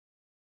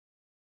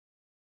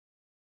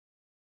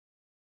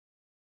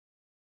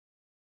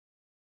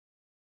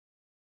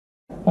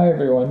Hi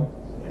everyone,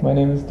 my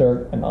name is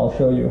Dirk and I'll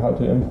show you how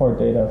to import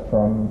data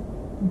from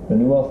the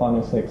new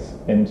Alfano 6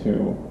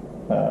 into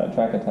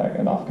track attack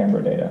and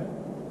off-camber data.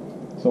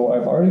 So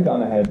I've already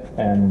gone ahead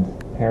and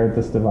paired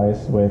this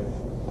device with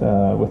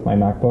my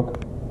MacBook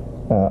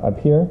up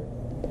here.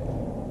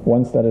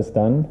 Once that is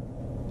done,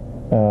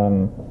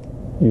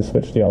 you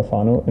switch the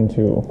Alfano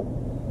into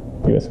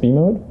USB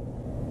mode,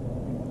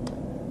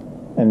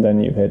 and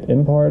then you hit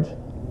import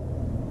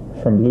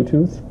from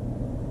Bluetooth,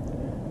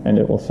 and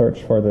it will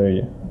search for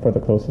the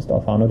closest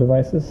Alfano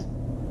devices.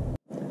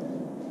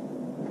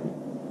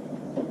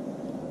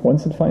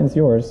 Once it finds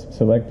yours,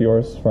 select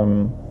yours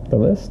from the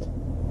list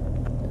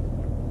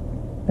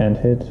and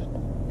hit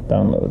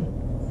download.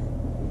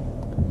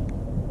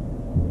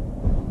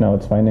 Now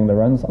it's finding the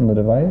runs on the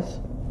device,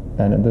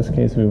 and in this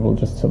case we will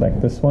just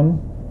select this one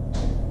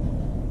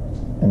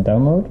and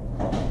download,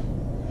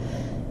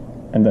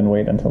 and then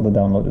wait until the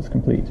download is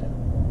complete.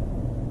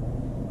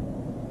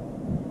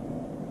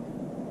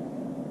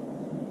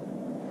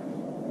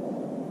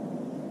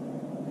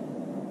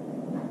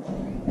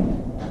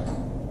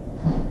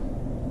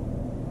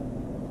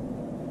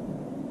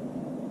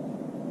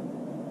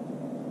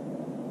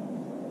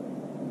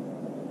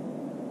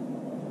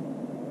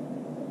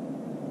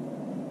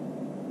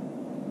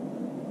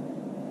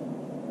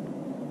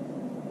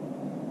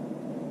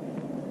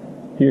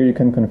 Here you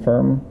can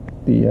confirm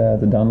the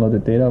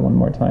downloaded data one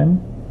more time.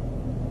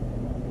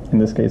 In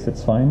this case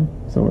it's fine,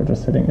 so we're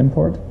just hitting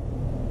import.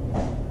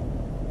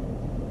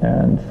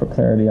 And for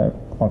clarity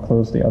I'll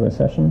close the other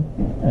session,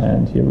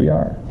 and here we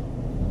are.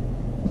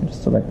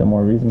 Just select a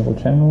more reasonable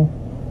channel.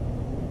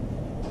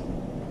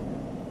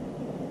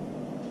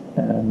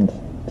 And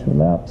two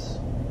laps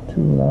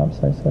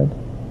I said.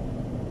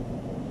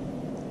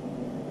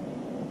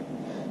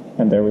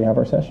 And there we have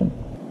our session.